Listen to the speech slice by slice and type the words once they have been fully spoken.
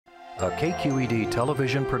a KQED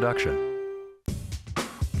television production.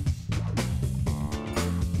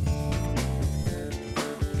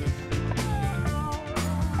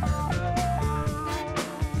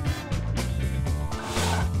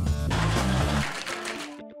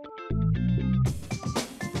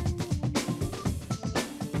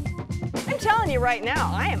 I'm telling you right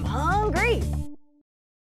now, I am hungry.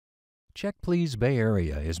 Check Please Bay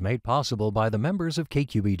Area is made possible by the members of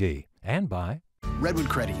KQED and by Redwood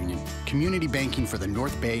Credit Union, community banking for the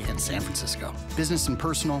North Bay and San Francisco. Business and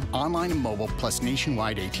personal, online and mobile, plus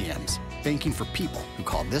nationwide ATMs. Banking for people who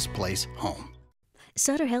call this place home.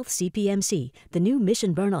 Sutter Health CPMC, the new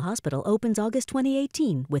Mission Bernal Hospital, opens August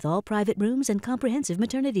 2018 with all private rooms and comprehensive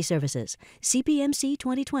maternity services.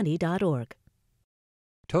 CPMC2020.org.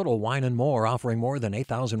 Total Wine & More, offering more than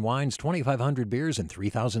 8,000 wines, 2,500 beers, and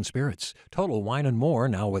 3,000 spirits. Total Wine & More,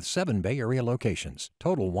 now with 7 Bay Area locations.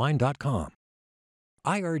 TotalWine.com.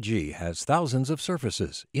 IRG has thousands of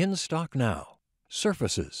surfaces in stock now.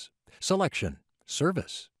 Surfaces, selection,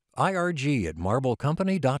 service. IRG at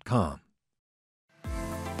MarbleCompany.com.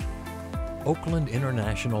 Oakland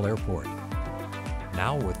International Airport,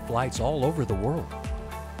 now with flights all over the world.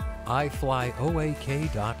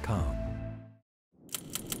 iFlyOAK.com.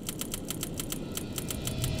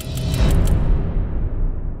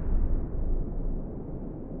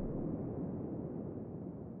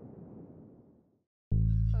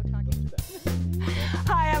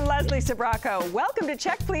 Lisa Rocco. Welcome to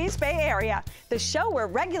Check Please Bay Area, the show where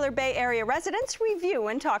regular Bay Area residents review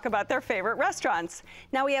and talk about their favorite restaurants.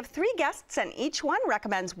 Now we have 3 guests and each one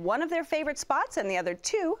recommends one of their favorite spots and the other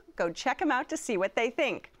 2 go check them out to see what they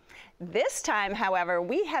think. This time, however,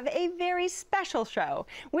 we have a very special show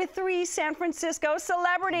with 3 San Francisco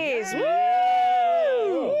celebrities.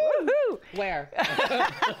 Woo! Woo-hoo! Where?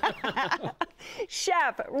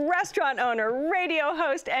 Chef, restaurant owner, radio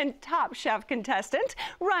host, and Top Chef contestant,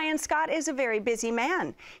 Ryan Scott is a very busy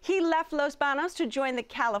man. He left Los Banos to join the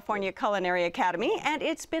California Culinary Academy, and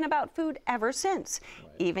it's been about food ever since.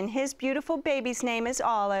 Even his beautiful baby's name is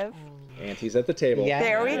Olive. Auntie's at the table. Yes.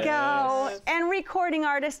 There we go. And recording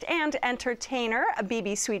artist and entertainer,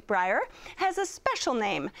 BB Sweetbriar, has a special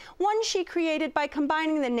name, one she created by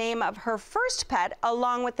combining the name of her first pet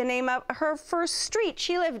along with the name of her first street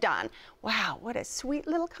she lived on. Wow, what a sweet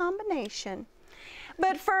little combination.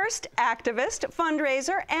 But first, activist,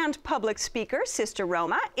 fundraiser, and public speaker, Sister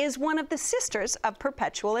Roma, is one of the Sisters of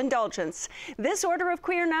Perpetual Indulgence. This order of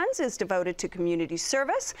queer nuns is devoted to community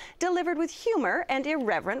service, delivered with humor and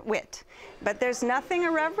irreverent wit. But there's nothing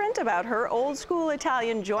irreverent about her old-school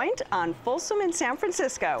Italian joint on Folsom in San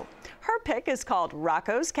Francisco. Her pick is called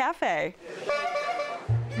Rocco's Cafe.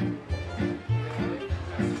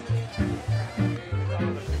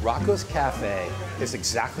 Rocco's Cafe is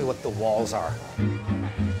exactly what the walls are.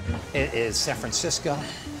 It is San Francisco,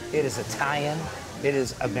 it is Italian, it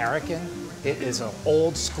is American, it is an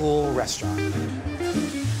old school restaurant.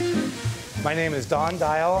 My name is Don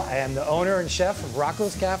Dial. I am the owner and chef of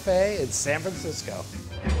Rocco's Cafe in San Francisco.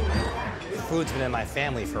 Food's been in my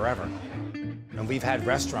family forever. And we've had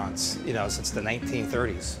restaurants, since the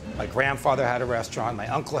 1930s. My grandfather had a restaurant, my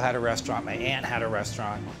uncle had a restaurant, my aunt had a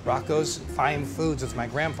restaurant. Rocco's Fine Foods was my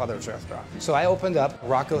grandfather's restaurant. So I opened up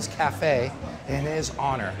Rocco's Cafe in his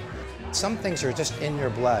honor. Some things are just in your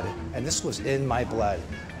blood, and this was in my blood.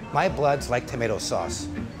 My blood's like tomato sauce.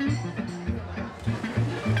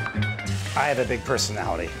 I have a big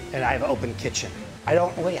personality, and I have an open kitchen. I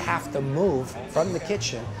don't really have to move from the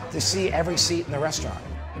kitchen to see every seat in the restaurant.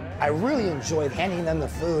 I really enjoyed handing them the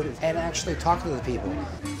food and actually talking to the people.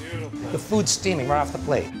 The food's steaming right off the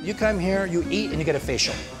plate. You come here, you eat, and you get a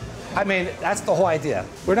facial. I mean, that's the whole idea.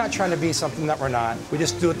 We're not trying to be something that we're not. We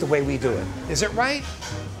just do it the way we do it. Is it right?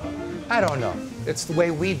 I don't know. It's the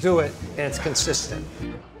way we do it, and it's consistent.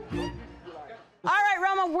 All right,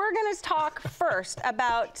 Roma, we're going to talk first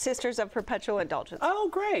about Sisters of Perpetual Indulgence. Oh,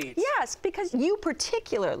 great. Yes, because you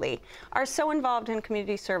particularly are so involved in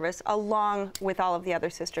community service along with all of the other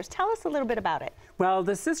sisters. Tell us a little bit about it. Well,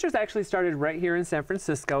 the Sisters actually started right here in San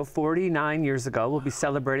Francisco 49 years ago. We'll be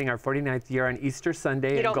celebrating our 49th year on Easter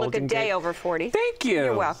Sunday. You don't look a day over 40. Thank you.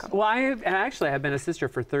 You're welcome. Well, I have been a sister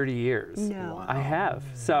for 30 years. No. Wow. I have.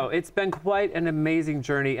 So it's been quite an amazing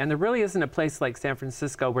journey, and there really isn't a place like San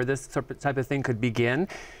Francisco where this type of thing could begin.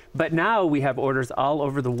 But now we have orders all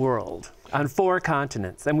over the world on 4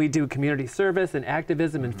 continents, and we do community service and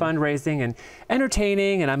activism and fundraising and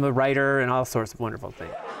entertaining, and I'm a writer and all sorts of wonderful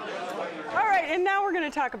things. All right, and now we're going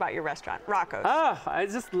to talk about your restaurant, Rocco's. Oh, I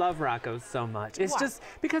just love Rocco's so much. It's just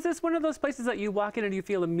because it's one of those places that you walk in and you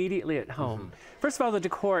feel immediately at home. First of all, the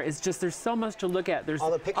decor is just, there's so much to look at. There's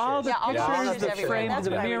all the pictures, the frames,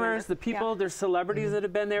 the mirrors, the people, there's celebrities that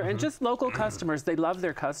have been there, and just local customers. They love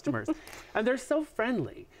their customers. And they're so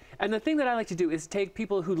friendly. And the thing that I like to do is take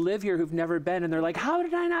people who live here who've never been, and they're like, how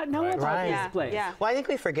did I not know about this place? Well, I think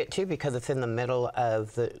we forget, too, because it's in the middle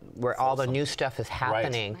of where all the new stuff is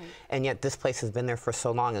happening, and yet this place has been there for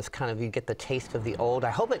so long. It's kind of, you get the taste of the old.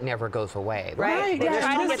 I hope it never goes away. Right. They're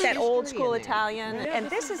trying to get that old school Italian. And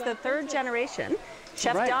this is the third generation.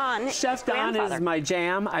 Chef Don. Chef Don is my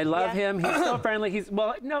jam. I love him. He's so friendly. He's,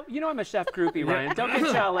 well, no, you know I'm a chef groupie, Ryan. Don't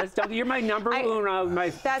get jealous. You're my number uno, my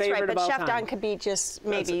favorite of all time. That's right, but Chef Don could be just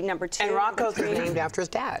maybe number 2. And Rocco's is named after his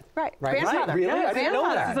dad. Right. Grandfather. Really? Yeah, I didn't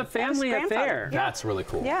know that. This is a family affair. That's really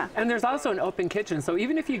cool. Yeah. And there's also an open kitchen, so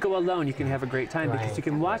even if you go alone, you can have a great time because you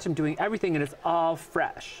can watch them doing everything, and it's all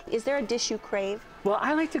fresh. Is there a dish you crave? Well,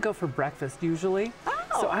 I like to go for breakfast usually.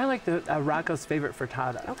 So I like the Rocco's favorite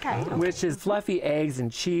frittata, which is fluffy eggs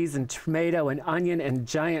and cheese and tomato and onion and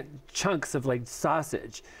giant chunks of like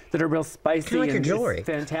sausage that are real spicy like and your jewelry. It's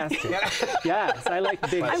fantastic. Yes, I like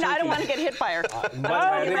big. I don't want to get hit by her. By the way,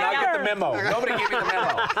 I did not get the memo. Nobody gave me the memo.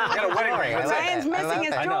 I got a wedding ring. Ryan's missing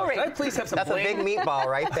his jewelry. Can I please have some That's bling? a big meatball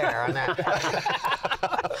right there on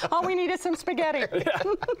that. All we need is some spaghetti.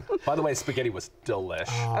 By the way, spaghetti was delish.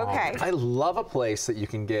 Okay. I love a place that you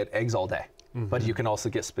can get eggs all day. But you can also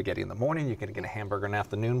get spaghetti in the morning, you can get a hamburger in the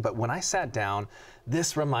afternoon. But when I sat down,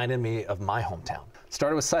 this reminded me of my hometown.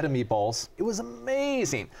 Started with a side of meatballs. It was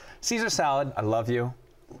amazing. Caesar salad, I love you.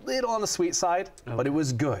 Little on the sweet side, but it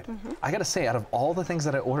was good. I gotta say, out of all the things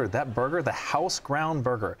that I ordered, that burger, the house ground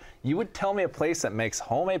burger, you would tell me a place that makes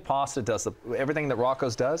homemade pasta, does everything that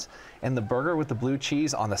Rocco's does, and the burger with the blue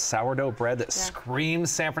cheese on the sourdough bread that screams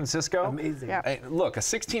San Francisco. Amazing. Hey, look, a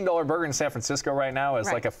 $16 burger in San Francisco right now is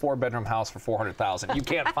like a 4-bedroom house for $400,000. You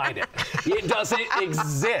can't find it. It doesn't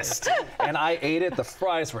exist. And I ate it. The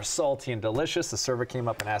fries were salty and delicious. The server came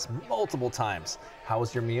up and asked multiple times, how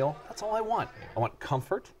was your meal? That's all I want. I want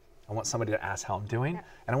comfort. I want somebody to ask how I'm doing,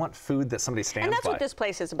 and I want food that somebody stands by. And that's what this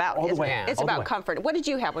place is about. All the way. It's All the about way. comfort. What did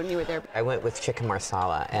you have when you were there? I went with chicken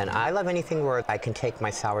marsala, and I love anything where I can take my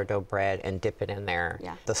sourdough bread and dip it in there.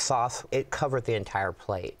 Yeah. The sauce, it covered the entire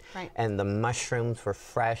plate. Right. And the mushrooms were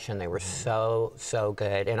fresh, and they were so, so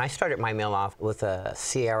good. And I started my meal off with a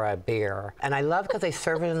Sierra beer. And I love because they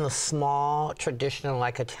serve it in the small, traditional,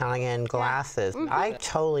 like Italian glasses. I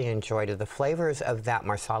totally enjoyed it. The flavors of that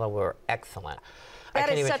marsala were excellent. That I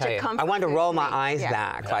can't is even such tell a you. comfort I wanted to food roll to my me. eyes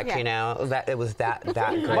back, like, you know, that it was that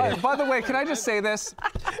good. By the way, can I just say this?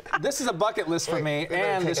 This is a bucket list for me,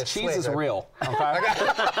 and this cheese is real. Okay?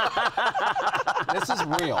 This is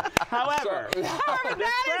real. However,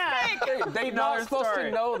 They're not supposed to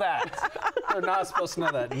know that. They're not supposed to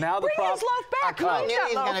know that. Now the Bring his loaf back. Come on, I knew he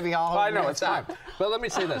was Chef going to be all I know, over it's fine. But let me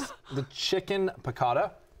say this. The chicken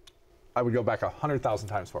piccata, I would go back 100,000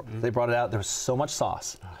 times for. They brought it out. There was so much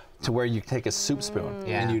sauce to where you take a soup spoon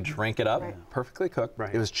and you drink it up, perfectly cooked.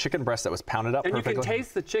 It was chicken breast that was pounded up and perfectly. you can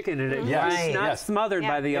taste the chicken in it. Yes. It's not smothered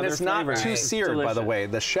by the and other it's not flavors. too It's seared, by the delicious. way.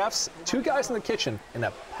 The chefs, 2 guys in the kitchen in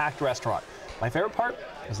a packed restaurant. My favorite part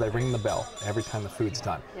is they ring the bell every time the food's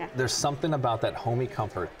done. There's something about that homey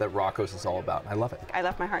comfort that Rocco's is all about. I love it. I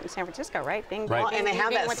left my heart in San Francisco, right? Bing, Right. bing, And they bing, have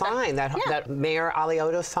bing that with sign, that Mayor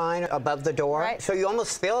Aliotto sign above the door. Right. So you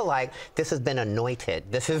almost feel like this has been anointed.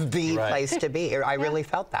 This is the place to be. I really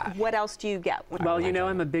felt that. What else do you get? Well, you know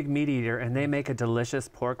I'm a big meat eater, and they make a delicious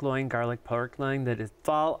pork loin, garlic pork loin that is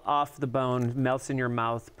fall off the bone, melts in your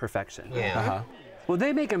mouth, perfection. Yeah. Well,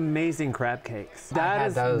 they make amazing crab cakes.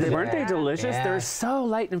 had those, Weren't they delicious? Yeah. They're so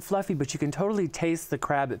light and fluffy, but you can totally taste the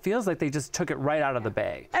crab. It feels like they just took it right out of the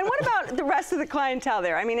bay. And what about the rest of the clientele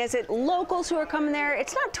there? I mean, is it locals who are coming there?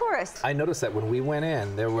 It's not tourists. I noticed that when we went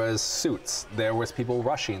in, there was suits, there was people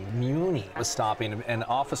rushing, Muni was stopping, and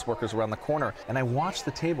office workers around the corner. And I watched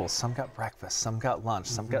the tables. Some got breakfast, some got lunch,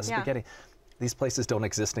 some got spaghetti. These places don't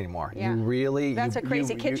exist anymore. Yeah. You really... That's a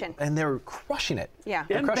crazy kitchen. And they're crushing it. Yeah.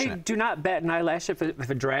 They're And crushing they it. do not bat an eyelash if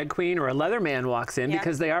a drag queen or a leather man walks in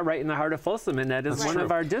because they are right in the heart of Folsom, and that is one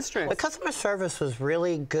of our districts. The customer service was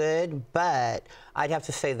really good, but I'd have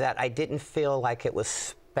to say that I didn't feel like it was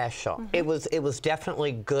special. It was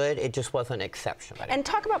definitely good. It just wasn't exceptional. And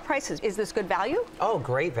talk about prices. Is this good value? Oh,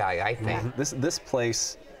 great value, I think. This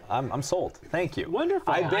place... I'm sold. Thank you.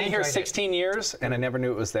 Wonderful. I've been I here enjoyed it. 16 years, and I never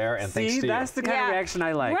knew it was there, and thanks to you. That's the kind of reaction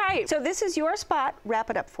I like. Right. So this is your spot. Wrap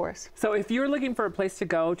it up for us. So if you're looking for a place to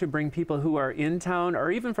go to bring people who are in town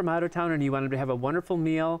or even from out of town and you want them to have a wonderful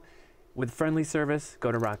meal with friendly service,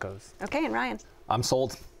 go to Rocco's. Okay, and Ryan. I'm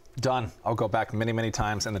sold. Done. I'll go back many, many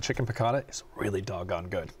times, and the chicken piccata is really doggone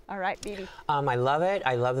good. All right, Bibi. I love it.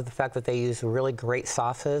 I love the fact that they use really great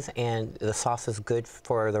sauces, and the sauce is good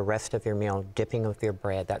for the rest of your meal, dipping with your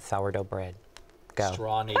bread, that sourdough bread. Go.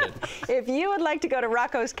 Straw needed. If you would like to go to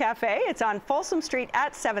Rocco's Cafe, it's on Folsom Street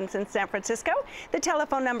at 7th in San Francisco. The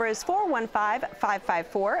telephone number is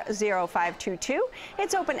 415-554-0522.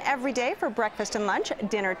 It's open every day for breakfast and lunch,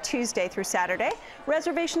 dinner Tuesday through Saturday.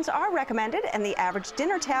 Reservations are recommended, and the average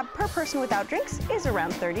dinner tab per person without drinks is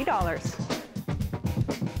around $30.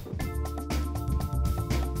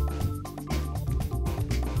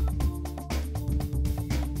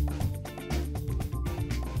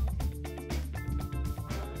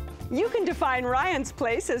 You can define Ryan's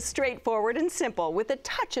Place as straightforward and simple with a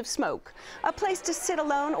touch of smoke. A place to sit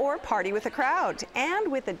alone or party with a crowd. And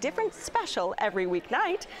with a different special every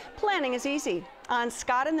weeknight, planning is easy. On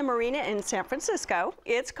Scott and the Marina in San Francisco,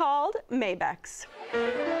 it's called Maybeck's.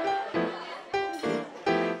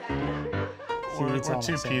 We're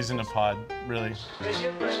two peas in a pod, really.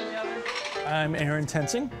 I'm Aaron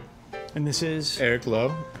Tensing, and this is Eric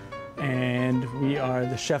Lowe. And we are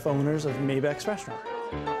the chef owners of Maybeck's restaurant.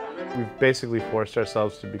 We've basically forced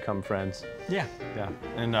ourselves to become friends. Yeah. Yeah.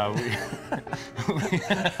 And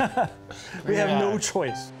we have no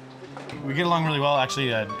choice. We get along really well, actually.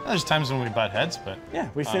 There's times when we butt heads, but... Yeah,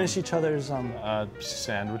 we finish each other's...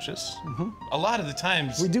 sandwiches. A lot of the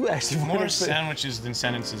times... We do actually... More sandwiches than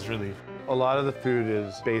sentences, really. A lot of the food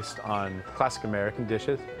is based on classic American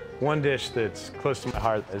dishes. One dish that's close to my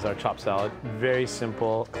heart is our chopped salad. Very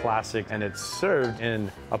simple, classic, and it's served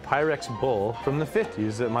in a Pyrex bowl from the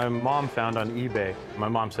 50s that my mom found on eBay. My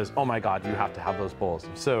mom says, oh my God, you have to have those bowls.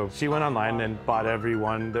 So she went online and bought every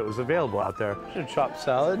one that was available out there. Chopped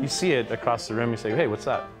salad, you see it across the room, you say, hey, what's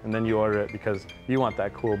that? And then you order it because you want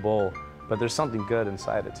that cool bowl, but there's something good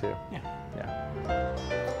inside it too. Yeah. Yeah.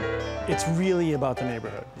 It's really about the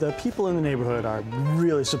neighborhood. The people in the neighborhood are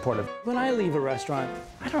really supportive. When I leave a restaurant,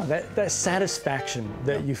 I don't know, that satisfaction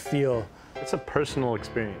that you feel. It's a personal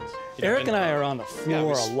experience. Eric and I are on the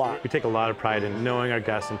floor a lot. We take a lot of pride in knowing our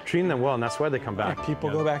guests and treating them well, and that's why they come back. Yeah, people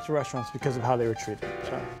go back to restaurants because of how they were treated.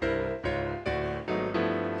 So.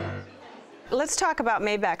 Let's talk about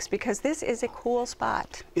Maybeck's because this is a cool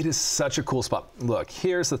spot. It is such a cool spot. Look,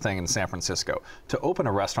 here's the thing in San Francisco. To open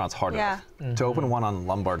a restaurant's hard enough. To open one on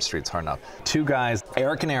Lombard Street's hard enough. Two guys,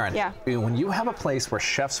 Eric and Aaron. Yeah. When you have a place where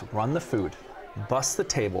chefs run the food, bust the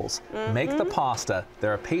tables, make the pasta,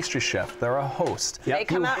 they're a pastry chef, they're a host. They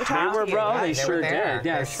come out and talk to you. They sure did.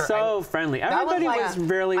 Yeah, so friendly. Everybody was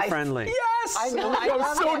really friendly. Yes! I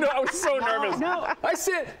was so nervous. No. I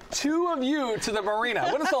sent two of you to the marina.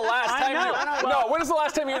 When is the last time when is the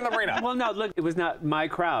last time you were in the marina? Well, no, look, it was not my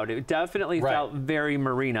crowd. It definitely felt very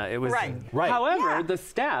marina. It was right. However, the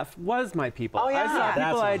staff was my people. Oh, yeah. I saw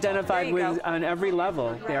people I identified with on every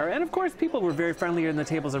level there. And of course, people were very friendly in the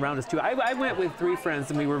tables around us too. I went with three friends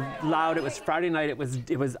and we were loud. It was Friday night. It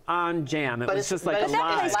was on jam. It was just like a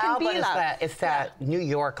live. It's that New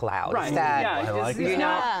York loud. Right. It's that, I like you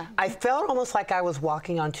know, I felt almost like I was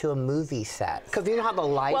walking onto a movie set. Because you know how the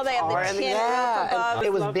lights they have are. the tin roof above.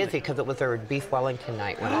 It was busy because it was their beef Wellington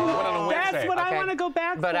night when I went on a Wednesday. That's what I want to go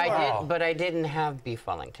back for. But I didn't have beef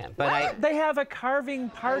Wellington. But they have a carving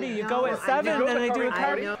party. You go at 7 and they do a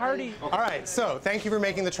carving party. All right, so thank you for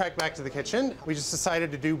making the trek back to the kitchen. We just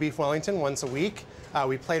decided to do beef Wellington once a week.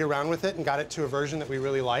 We played around with it and got it to a version that we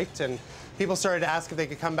really liked, and people started to ask if they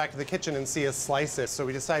could come back to the kitchen and see us slice it, so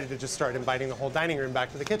we decided to just start inviting the whole dining room back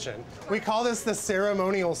to the kitchen. We call this the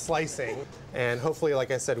ceremonial slicing, and hopefully, like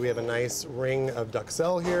I said, we have a nice ring of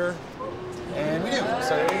duxelle here, and we do,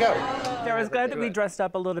 so there you go. I was glad that we dressed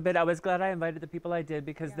up a little bit. I was glad I invited the people I did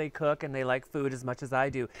because they cook and they like food as much as I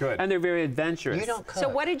do. Good. And they're very adventurous. You don't cook. So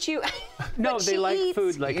what did you... No, they like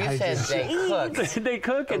food like I do. You said they cook. They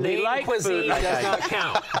cook and they like food like does not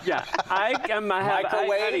count. Yeah, I am a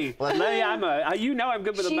Microwave? you know I'm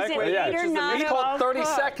good with a microwave. It's called 30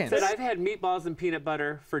 seconds. Said I've had meatballs and peanut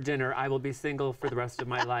butter for dinner. I will be single for the rest of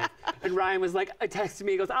my life. And Ryan was like, texted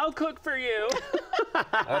me, he goes, I'll cook for you.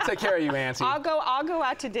 I'll take care of you, Auntie. I'll go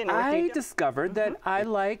out to dinner with you. I discovered that I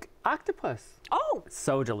like octopus. Oh.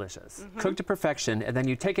 So delicious. Cooked to perfection, and then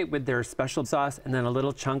you take it with their special sauce and then a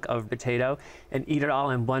little chunk of potato and eat it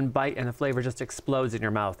all in one bite, and the flavor just explodes in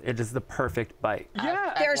your mouth. It is the perfect bite.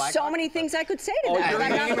 Yeah. There's so many things I could say to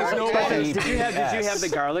that. Did you have the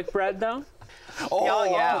garlic bread, though? Oh,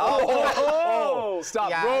 yeah. Oh, stop.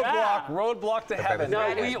 Yeah. Roadblock to heaven.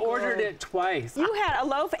 No, we ordered it twice. You had a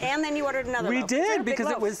loaf and then you ordered another We loaf. Is that a did, big because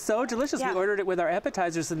it loaf? was so delicious. Yeah. We ordered it with our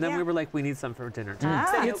appetizers, and then Yeah. we were like, we need some for dinner too.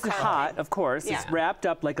 It's okay. hot, of course. Yeah. It's wrapped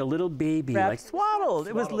up like a little baby. Wrapped Like swaddled.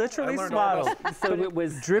 It was literally swaddled. So it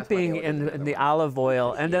was dripping in the olive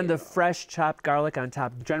oil, and then the fresh chopped garlic on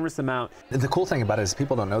top, generous amount. The cool thing about it is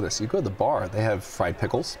people don't know this. You go to the bar, they have fried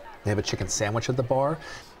pickles. They have a chicken sandwich at the bar.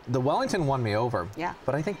 The Wellington won me over,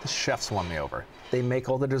 but I think the chefs won me over. They make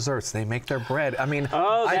all the desserts. They make their bread. I mean,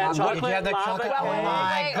 chocolate lava. Oh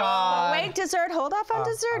my God. Wait, dessert. Hold off on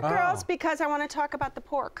dessert, girls, because I want to talk about the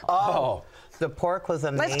pork. Oh. The pork was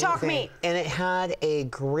amazing. Let's talk meat. And it had a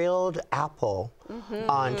grilled apple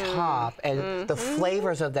on top, and the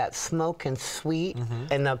flavors of that smoke and sweet,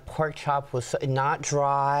 and the pork chop was not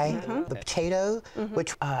dry. The potato,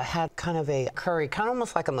 which had kind of a curry, kind of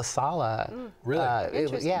almost like a masala.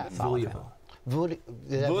 Really? Yeah.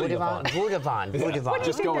 Vaudevan.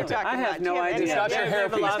 Just go with it. I have no idea. It's not your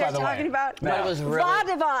hairpiece, by the way. Talking about But it was really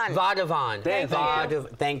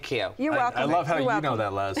Vaudevan. Thank you. You're welcome. I love how You're you welcome. know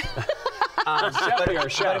that, Les. But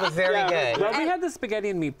it was very good. Well, we had the spaghetti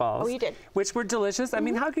and meatballs. Oh, you did. Which were delicious. I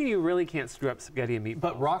mean, how can you really can't screw up spaghetti and meatballs?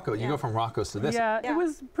 But Rocco, you go from Rocco's to this. Yeah, it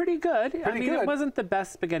was pretty good. I mean, good. it wasn't the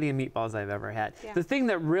best spaghetti and meatballs I've ever had. The thing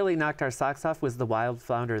that really knocked our socks off was the wild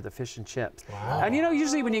flounder, the fish and chips. Wow. And you know,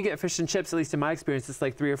 usually when you get fish and chips, at least in my experience, it's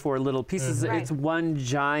like 3 or 4 little pieces. It's one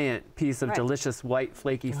giant piece of delicious white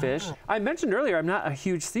flaky fish. I mentioned earlier I'm not a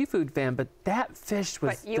huge seafood fan, but that fish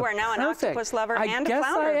was But you are now an octopus lover and a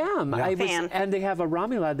flounder I guess I am. I was, fan. and they have a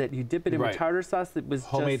ramulad that you dip it in with tartar sauce that was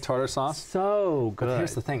homemade just tartar sauce. So good. But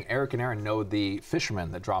here's the thing, Eric and Aaron know the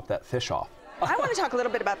fishermen that dropped that fish off. I want to talk a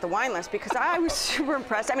little bit about the wine list because I was super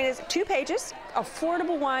impressed. I mean, it's 2 pages,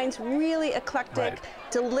 affordable wines, really eclectic,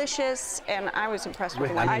 delicious, and I was impressed with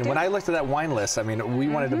the wine. I mean, when I looked at that wine list, I mean, we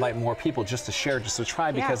wanted to invite more people just to share, just to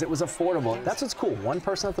try, because it was affordable. That's what's cool. One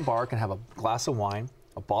person at the bar can have a glass of wine,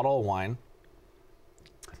 a bottle of wine.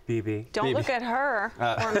 Don't look at her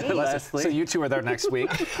or me. So you two are there next week.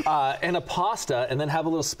 And a pasta, and then have a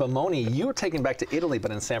little spumoni. You were taken back to Italy,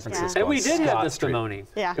 but in San Francisco. And we did have the Street. spumoni.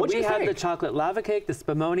 Yeah. What'd We you had think? the chocolate lava cake, the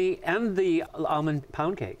spumoni, and the almond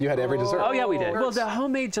pound cake. You had every dessert. Oh, yeah, we did. Well, the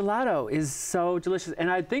homemade gelato is so delicious.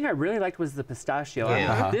 And I think I really liked was the pistachio.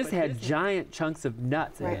 This had giant chunks of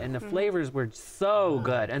nuts in it, and the flavors were so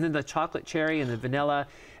good. And then the chocolate cherry and the vanilla,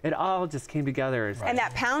 it all just came together. And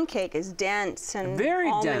that pound cake is dense and very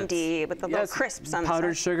almondy dense. with the little crisps on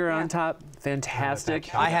powdered the side. sugar on top.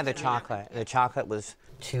 Fantastic. I had the chocolate. The chocolate was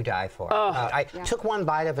to die for. I took one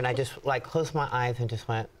bite of it and I just like closed my eyes and just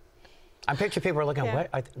went. I picture people are looking,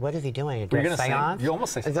 what is he doing? You're going to sing? You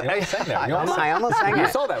almost sang there. I almost sang You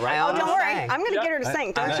it. saw that, right? Oh, don't worry. I'm going to get her to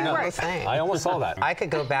sing. Don't you worry. I almost saw that. I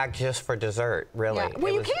could go back just for dessert, really. Yeah.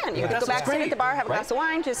 Well, you can. You could go back, sit at the bar, have a glass of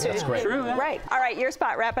wine. Just That's great. Right. All right, your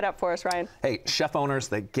spot. Wrap it up for us, Ryan. Hey, chef owners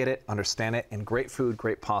that get it, understand it, and great food,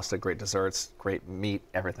 great pasta, great desserts, great meat,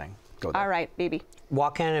 everything. Go there. All right, BB.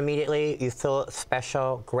 Walk in immediately. You feel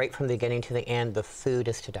special. Great from the beginning to the end. The food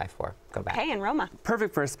is to die for. Go back. Hey, and Roma.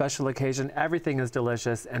 Perfect for a special occasion. Everything is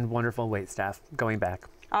delicious and wonderful wait staff. Going back.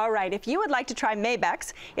 All right, if you would like to try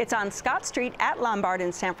Maybeck's, it's on Scott Street at Lombard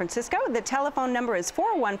in San Francisco. The telephone number is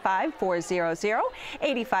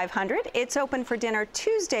 415-400-8500. It's open for dinner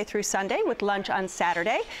Tuesday through Sunday with lunch on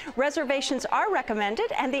Saturday. Reservations are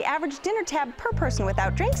recommended, and the average dinner tab per person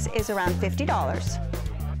without drinks is around $50.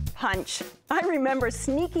 Punch. I remember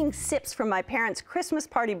sneaking sips from my parents' Christmas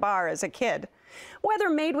party bar as a kid. Whether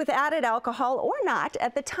made with added alcohol or not,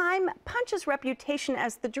 at the time, punch's reputation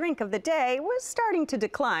as the drink of the day was starting to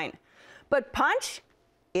decline. But punch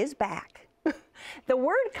is back. The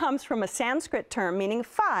word comes from a Sanskrit term meaning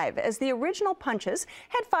 5, as the original punches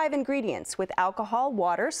had 5 ingredients with alcohol,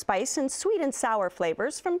 water, spice, and sweet and sour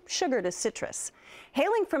flavors from sugar to citrus.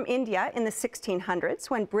 Hailing from India in the 1600s,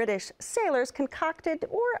 when British sailors concocted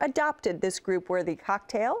or adopted this group-worthy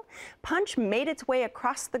cocktail, punch made its way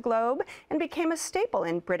across the globe and became a staple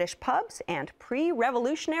in British pubs and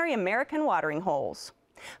pre-revolutionary American watering holes.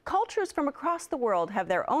 Cultures from across the world have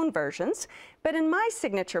their own versions, but in my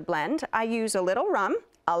signature blend, I use a little rum,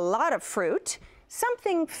 a lot of fruit,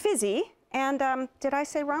 something fizzy, and did I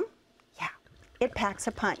say rum? Yeah, it packs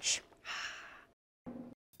a punch.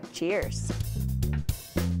 Cheers.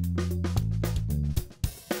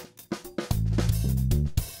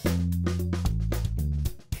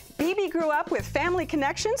 BB grew up with family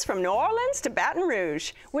connections from New Orleans to Baton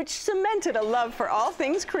Rouge, which cemented a love for all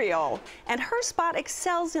things Creole. And her spot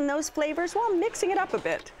excels in those flavors while mixing it up a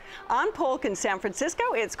bit. On Polk in San Francisco,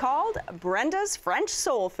 it's called Brenda's French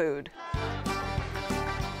Soul Food.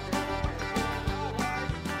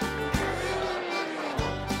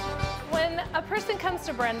 A person comes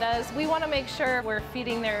to Brenda's, we want to make sure we're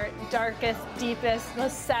feeding their darkest, deepest,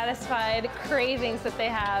 most satisfied cravings that they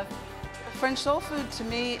have. French soul food to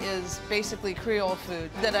me is basically Creole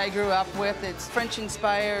food that I grew up with. It's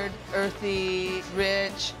French-inspired, earthy,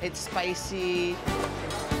 rich, it's spicy.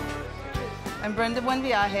 I'm Brenda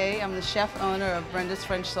Buenviaje. I'm the chef owner of Brenda's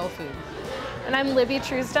French Soul Food. And I'm Libby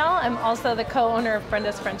Truesdell. I'm also the co-owner of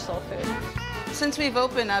Brenda's French Soul Food. Since we've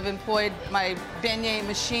opened, I've employed my beignet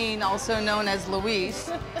machine, also known as Luis.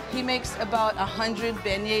 He makes about 100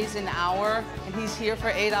 beignets an hour, and he's here for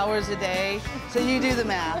 8 hours a day. So you do the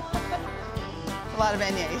math. A lot of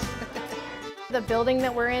beignets. The building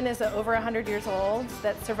that we're in is over 100 years old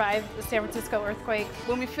that survived the San Francisco earthquake.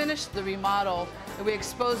 When we finished the remodel, we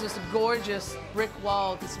exposed this gorgeous brick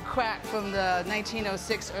wall, this crack from the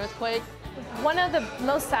 1906 earthquake. One of the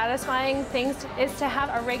most satisfying things is to have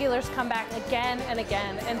our regulars come back again and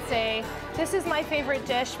again and say, this is my favorite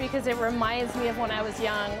dish because it reminds me of when I was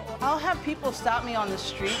young. I'll have people stop me on the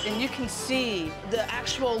street and you can see the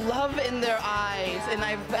actual love in their eyes, and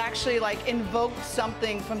I've actually like invoked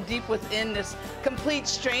something from deep within this complete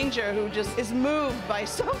stranger who just is moved by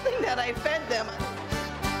something that I fed them.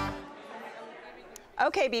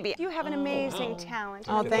 Okay, Bibi, you have an amazing talent.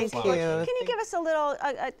 Oh, thank you. Can you give us a little...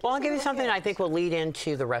 well, I'll give you something that I think will lead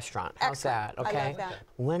into the restaurant. How's that, okay? I love that.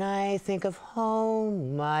 When I think of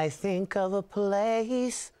home, I think of a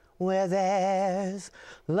place where there's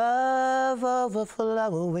love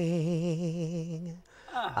overflowing.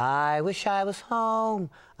 I wish I was home.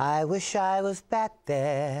 I wish I was back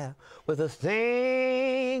there with the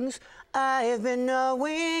things I've been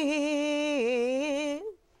knowing.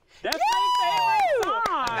 That's my favorite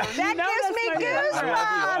song. That gives me goosebumps.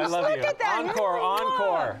 I love you. Look at that. Encore,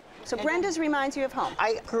 encore. So Brenda's reminds you of home.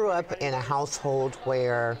 I grew up in a household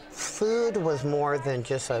where food was more than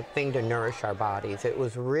just a thing to nourish our bodies. It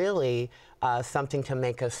was really something to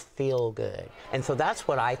make us feel good. And so that's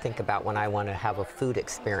what I think about when I want to have a food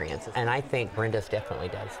experience. And I think Brenda's definitely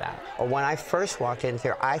does that. When I first walked in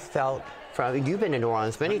here, I felt you've been to New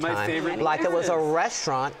Orleans many times, like it was a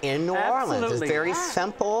restaurant in New Orleans. It's very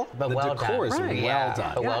simple, but the well decor done. is well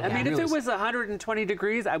done. Well done. I mean, if it was 120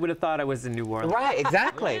 degrees, I would have thought I was in New Orleans. Right,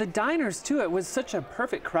 exactly. The diners, too, it was such a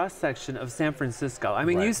perfect cross-section of San Francisco. I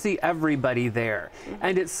mean, you see everybody there,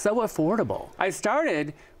 and it's so affordable. I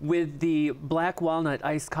started with the black walnut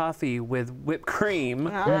iced coffee with whipped cream.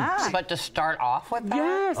 But to start off with that?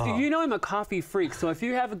 Yes, you know I'm a coffee freak, so if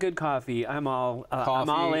you have a good coffee, I'm all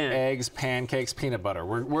in. Eggs, pancakes, peanut butter.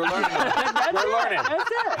 We're learning. We're learning. That's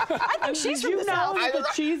it. I think she's from the South. The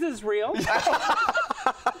cheese is real?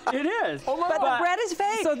 It is. But the bread is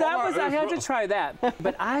fake. So that was, I had to try that.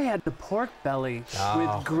 But I had the pork belly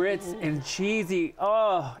with grits and cheesy,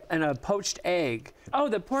 and a poached egg. Oh,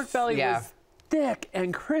 the pork belly was thick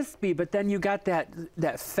and crispy, but then you got that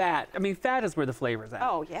fat. I mean, fat is where the flavor's at.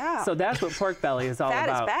 Oh, yeah. So that's what pork belly is all about.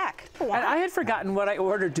 Fat is back. Wow. And I had forgotten what I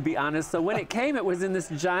ordered, to be honest. So when it came, it was in this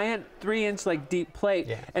giant 3-inch like deep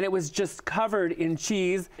plate, and it was just covered in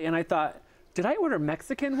cheese. And I thought, did I order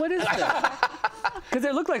Mexican? What is this? Because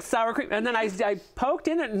it looked like sour cream. And then I poked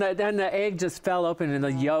in it, and then the egg just fell open, and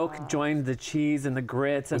the yolk joined the cheese and the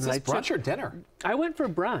grits. Was this brunch or dinner? I went for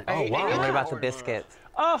brunch. Oh, wow. And what about the biscuits?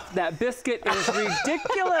 Oh, that biscuit is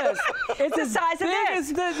ridiculous. It's the size of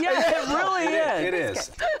this. Yeah, it really is. It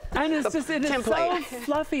is. And it's just, it is so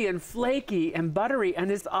fluffy and flaky and buttery,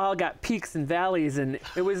 and it's all got peaks and valleys, and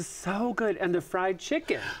it was so good. And the fried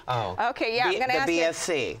chicken. Oh. Okay, yeah, I'm going to ask the you.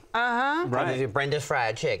 BFC. Right. Brenda's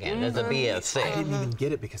fried chicken. There's a BFC. I didn't even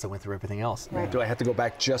get it because I went through everything else. Do I have to go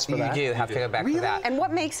back just for that? You do have to go back for that. And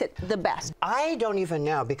what makes it the best? I don't even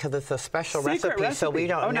know because it's a special recipe, so we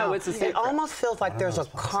don't know. No, it's a secret. It almost feels like there's a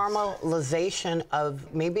caramelization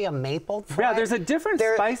of maybe a maple fry. Yeah, there's a different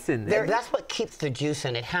spice in there. That's what keeps the juice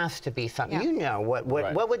in. It has to be something. You know what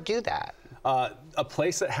would do that? A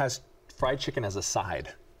place that has fried chicken as a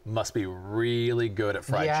side must be really good at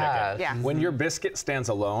fried chicken. Yeah. When your biscuit stands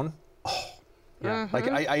alone, like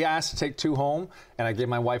I asked to take 2 home, and I gave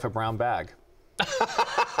my wife a brown bag.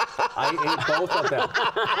 I ate both of them.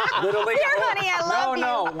 Literally. Here, honey, I love you.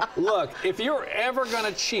 No. Look, if you're ever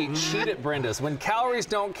gonna cheat at Brenda's. When calories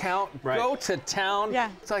don't count, go to town. Yeah.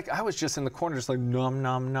 It's like I was just in the corner, just like nom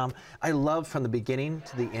nom nom. I love from the beginning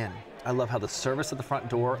to the end. I love how the service at the front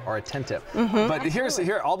door are attentive. But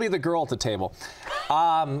here, I'll be the girl at the table.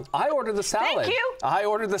 I ordered the salad. Thank you. I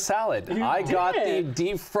ordered the salad. I got the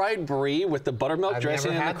deep fried brie with the buttermilk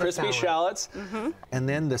dressing and the crispy shallots. And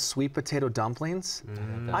then the sweet potato dumplings.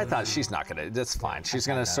 I thought she's not gonna, that's fine. She's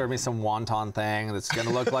gonna serve me some wonton thing that's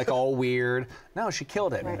gonna look like all weird. No, she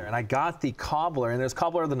killed it. And I got the cobbler, and there's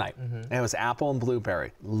cobbler of the night. And it was apple and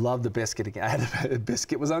blueberry. Love the biscuit again. I had the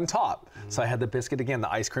biscuit was on top. So I had the biscuit again.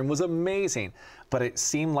 The ice cream was amazing. But it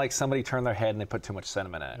seemed like somebody turned their head and they put too much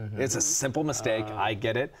cinnamon in it. It's a simple mistake. I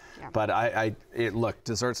get it. But look,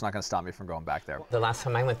 dessert's not gonna stop me from going back there. The last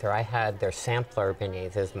time I went there, I had their sampler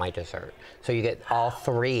beignets as my dessert. So you get all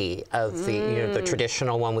three of the, you know, the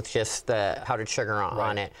traditional one with just the powdered sugar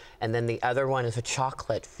on it. And then the other one is a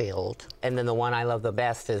chocolate filled. And then the one I love the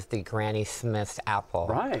best is the Granny Smith's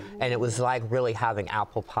apple. And it was like really having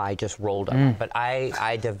apple pie just rolled up. But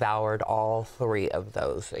I devoured all three of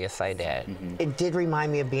those. Yes, I did. It did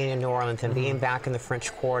remind me of being in New Orleans and being back in the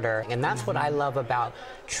French Quarter. And that's what I love about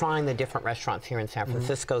trying the different restaurants here in San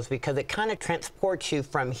Francisco, is because it kind of transports you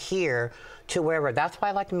from here to wherever. That's why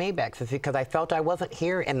I like Maybeck's, is because I felt I wasn't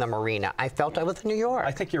here in the marina. I felt I was in New York.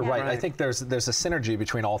 I think you're right. I think there's a synergy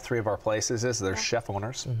between all three of our places. There's chef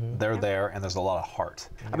owners, they're there, and there's a lot of heart.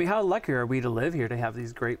 I mean, how lucky are we to live here to have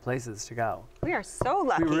these great places to go? We are so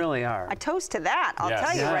lucky. We really are. A toast to that. I'll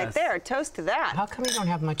tell you right there. A toast to that. How come you don't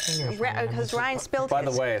have much in yours? Because Ryan spilled By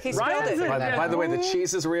the way, he spilled it. By the way, the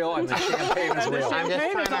cheese is real and the champagne is real. I'm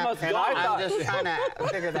just trying to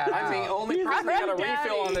figure that out. I'm the only person that got a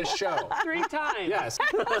refill on this show. 3 times. Yes.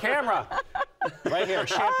 Camera. Right here.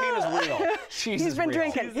 Champagne is real. Cheese He's been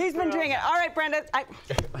drinking. He's been drinking. All right, Brenda.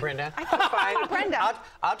 Brenda? I can't find Brenda.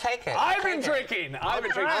 I'll take it. I've been drinking.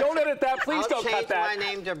 Don't edit that. Please don't cut that. I'll change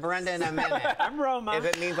my name to Brenda in a minute. I'm Roma. If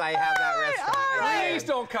it means I have that restaurant. Please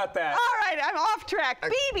don't cut that. All right, I'm off track.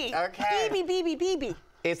 BB. Okay. BB.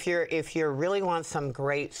 If you really want some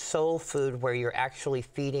great soul food where you're actually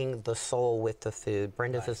feeding the soul with the food,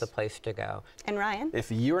 Brenda's is the place to go. And Ryan?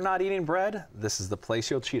 If you're not eating bread, this is the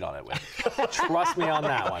place you'll cheat on it with. Trust me on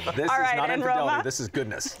that one. This is not infidelity. This is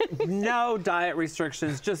goodness. No diet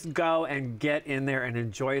restrictions. Just go and get in there and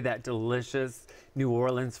enjoy that delicious New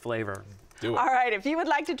Orleans flavor. Do it. All right, if you would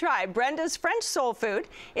like to try Brenda's French Soul Food,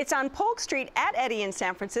 it's on Polk Street at Eddy in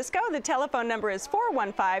San Francisco. The telephone number is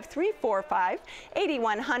 415-345-8100.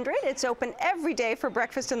 It's open every day for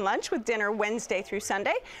breakfast and lunch, with dinner Wednesday through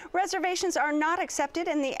Sunday. Reservations are not accepted,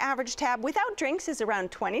 and the average tab without drinks is around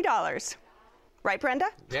 $20. Right, Brenda?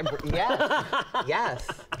 Yes. Yes.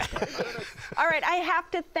 All right, I have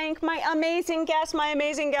to thank my amazing guests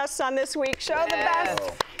on this week's show. The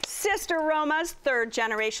best. Sister Roma's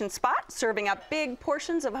third-generation spot, serving up big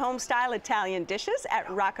portions of home-style Italian dishes at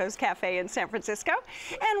Rocco's Cafe in San Francisco.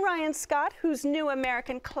 And Ryan Scott, whose new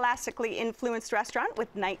American classically influenced restaurant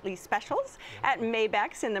with nightly specials at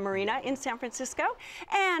Maybeck's in the Marina in San Francisco.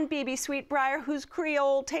 And BB Sweetbriar, whose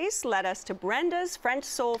Creole taste led us to Brenda's French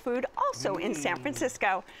Soul Food, also in San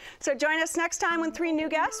Francisco. So join us next time when 3 new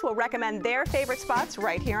guests will recommend their favorite spots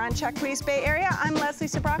right here on Check Please Bay Area. I'm Leslie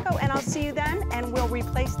Sbrocco, and I'll see you then, and we'll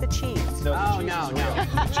replace the cheese. No.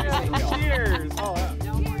 Cheers.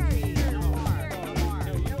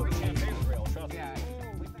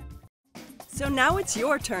 So now it's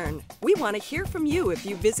your turn. We want to hear from you if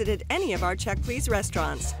you visited any of our Check Please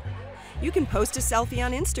restaurants. You can post a selfie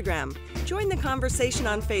on Instagram, join the conversation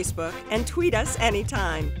on Facebook, and tweet us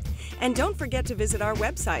anytime. And don't forget to visit our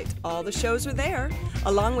website. All the shows are there,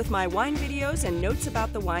 along with my wine videos and notes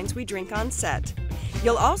about the wines we drink on set.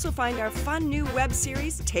 You'll also find our fun new web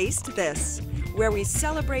series, Taste This, where we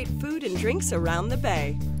celebrate food and drinks around the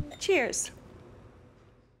Bay. Cheers.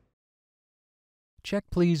 Check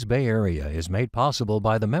Please Bay Area is made possible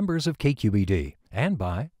by the members of KQED and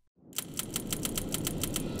by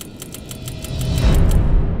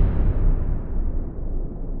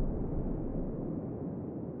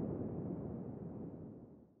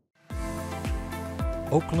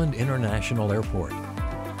Oakland International Airport,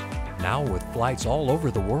 now with flights all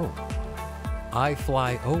over the world.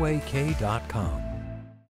 iFlyOAK.com.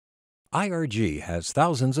 IRG has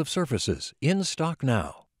thousands of surfaces in stock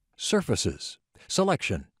now. Surfaces,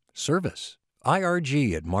 selection, service.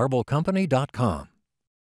 IRG at MarbleCompany.com.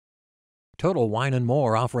 Total Wine &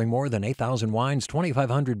 More, offering more than 8,000 wines,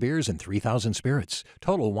 2,500 beers, and 3,000 spirits.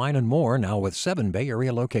 Total Wine & More, now with 7 Bay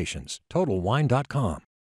Area locations. TotalWine.com.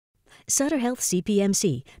 Sutter Health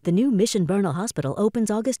CPMC, the new Mission Bernal Hospital, opens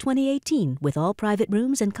August 2018 with all private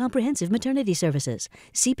rooms and comprehensive maternity services.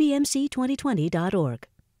 CPMC2020.org.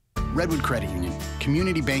 Redwood Credit Union,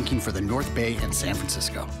 community banking for the North Bay and San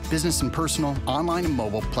Francisco. Business and personal, online and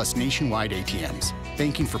mobile, plus nationwide ATMs.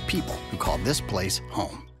 Banking for people who call this place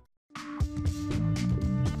home.